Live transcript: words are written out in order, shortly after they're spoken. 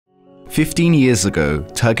15 years ago,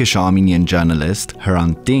 Turkish-Armenian journalist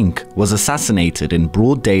Hrant Dink was assassinated in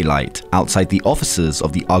broad daylight outside the offices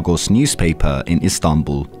of the Agos newspaper in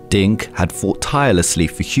Istanbul. Dink had fought tirelessly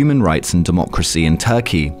for human rights and democracy in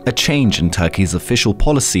Turkey, a change in Turkey's official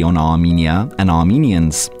policy on Armenia and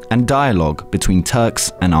Armenians, and dialogue between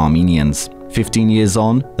Turks and Armenians. 15 years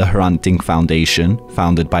on, the Hrant Dink Foundation,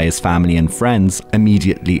 founded by his family and friends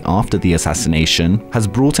immediately after the assassination, has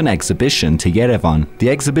brought an exhibition to Yerevan. The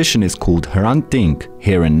exhibition is called Hrant Dink,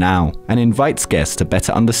 Here and Now, and invites guests to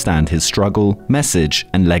better understand his struggle, message,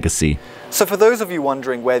 and legacy. So for those of you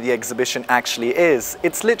wondering where the exhibition actually is,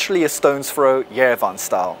 it's literally a stone's throw Yerevan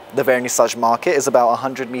style. The Vernissage market is about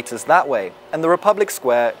 100 meters that way, and the Republic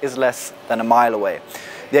Square is less than a mile away.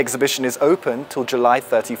 The exhibition is open till July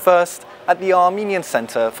 31st at the Armenian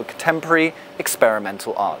Center for Contemporary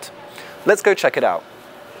Experimental Art. Let's go check it out.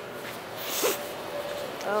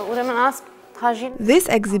 This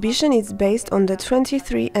exhibition is based on the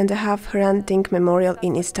 23.5 Hrant Dink Memorial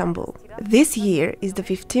in Istanbul. This year is the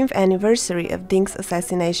 15th anniversary of Dink's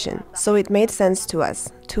assassination, so it made sense to us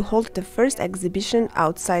to hold the first exhibition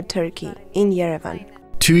outside Turkey, in Yerevan.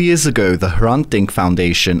 2 years ago, the Hrant Dink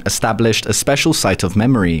Foundation established a special site of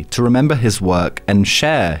memory to remember his work and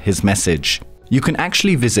share his message. You can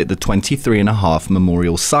actually visit the 23.5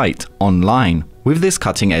 memorial site online. With this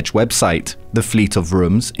cutting-edge website, the fleet of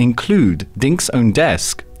rooms include Dink's own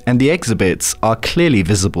desk, and the exhibits are clearly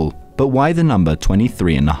visible. But why the number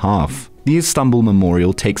 23.5? The Istanbul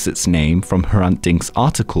Memorial takes its name from Hrant Dink's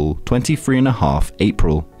article 23.5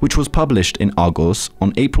 April, which was published in Agos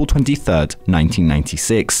on April 23,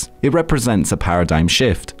 1996. It represents a paradigm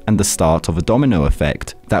shift and the start of a domino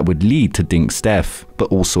effect that would lead to Dink's death,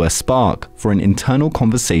 but also a spark for an internal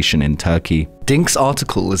conversation in Turkey. Dink's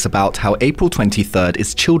article is about how April 23rd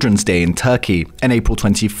is Children's Day in Turkey and April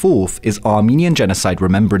 24th is Armenian Genocide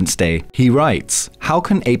Remembrance Day. He writes, "How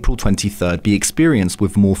can April 23rd be experienced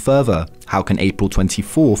with more fervor? How can April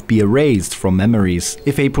 24th be erased from memories?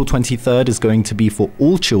 If April 23rd is going to be for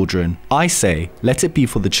all children, I say, let it be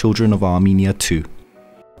for the children of Armenia too."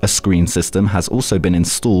 A screen system has also been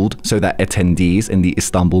installed so that attendees in the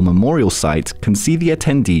Istanbul Memorial site can see the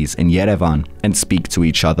attendees in Yerevan and speak to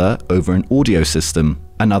each other over an audio system.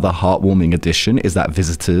 Another heartwarming addition is that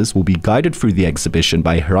visitors will be guided through the exhibition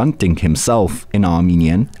by Hrant Dink himself in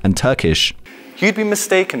Armenian and Turkish. You'd be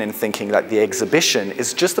mistaken in thinking that the exhibition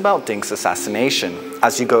is just about Dink's assassination.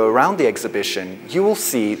 As you go around the exhibition, you will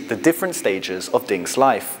see the different stages of Dink's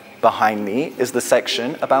life. Behind me is the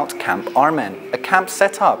section about Camp Armen, a camp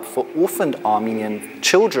set up for orphaned Armenian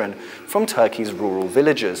children from Turkey's rural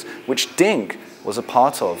villages, which Dink was a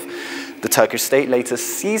part of. The Turkish state later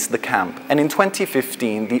seized the camp, and in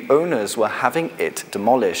 2015 the owners were having it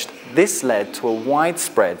demolished. This led to a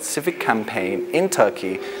widespread civic campaign in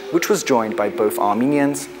Turkey, which was joined by both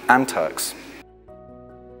Armenians and Turks.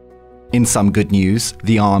 In some good news,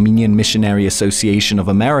 the Armenian Missionary Association of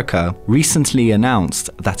America recently announced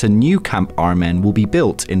that a new Camp Armen will be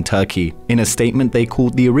built in Turkey. In a statement, they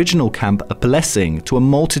called the original camp a blessing to a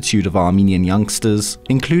multitude of Armenian youngsters,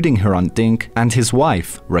 including Hrant Dink and his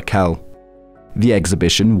wife, Raquel. The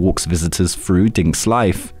exhibition walks visitors through Dink's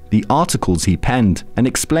life, the articles he penned, and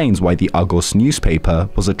explains why the Agos newspaper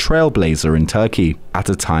was a trailblazer in Turkey at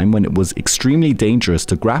a time when it was extremely dangerous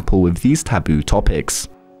to grapple with these taboo topics.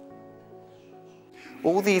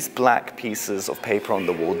 All these black pieces of paper on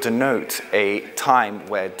the wall denote a time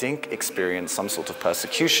where Dink experienced some sort of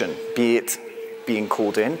persecution, be it being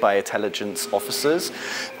called in by intelligence officers,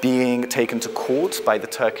 being taken to court by the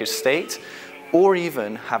Turkish state, or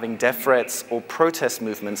even having death threats or protest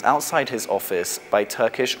movements outside his office by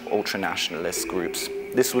Turkish ultranationalist groups.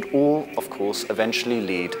 This would all, of course, eventually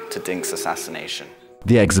lead to Dink's assassination.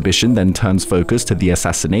 The exhibition then turns focus to the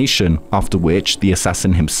assassination, after which the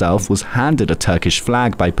assassin himself was handed a Turkish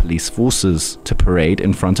flag by police forces to parade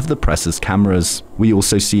in front of the press's cameras. We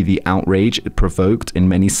also see the outrage it provoked in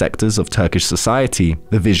many sectors of Turkish society.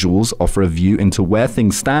 The visuals offer a view into where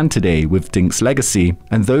things stand today with Dink's legacy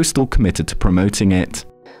and those still committed to promoting it.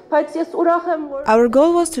 Our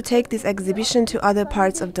goal was to take this exhibition to other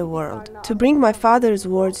parts of the world, to bring my father's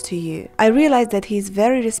words to you. I realize that he is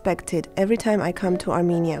very respected every time I come to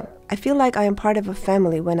Armenia. I feel like I am part of a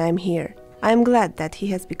family when I am here. I am glad that he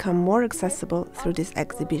has become more accessible through this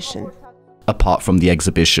exhibition. Apart from the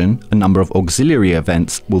exhibition, a number of auxiliary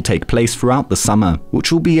events will take place throughout the summer,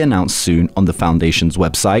 which will be announced soon on the Foundation's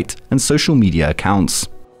website and social media accounts.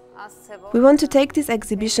 We want to take this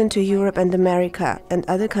exhibition to Europe and America and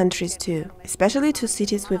other countries too, especially to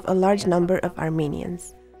cities with a large number of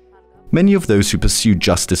Armenians. Many of those who pursue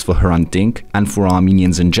justice for Hrant Dink and for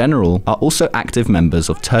Armenians in general are also active members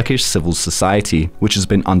of Turkish civil society, which has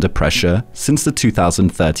been under pressure since the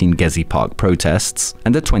 2013 Gezi Park protests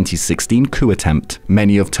and the 2016 coup attempt.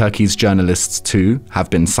 Many of Turkey's journalists too have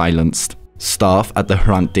been silenced. Staff at the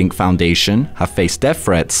Hrant Dink Foundation have faced death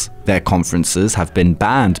threats, their conferences have been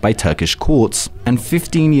banned by Turkish courts, and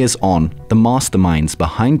 15 years on, the masterminds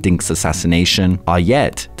behind Dink's assassination are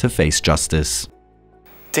yet to face justice.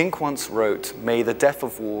 Dink once wrote, "May the death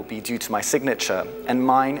of war be due to my signature, and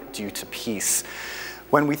mine due to peace."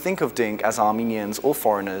 When we think of Dink as Armenians or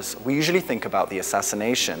foreigners, we usually think about the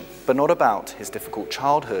assassination, but not about his difficult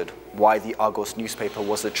childhood, why the Argos newspaper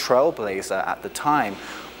was a trailblazer at the time,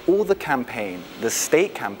 or the campaign, the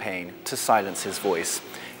state campaign, to silence his voice.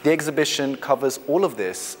 The exhibition covers all of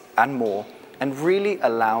this and more, and really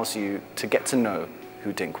allows you to get to know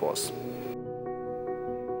who Dink was.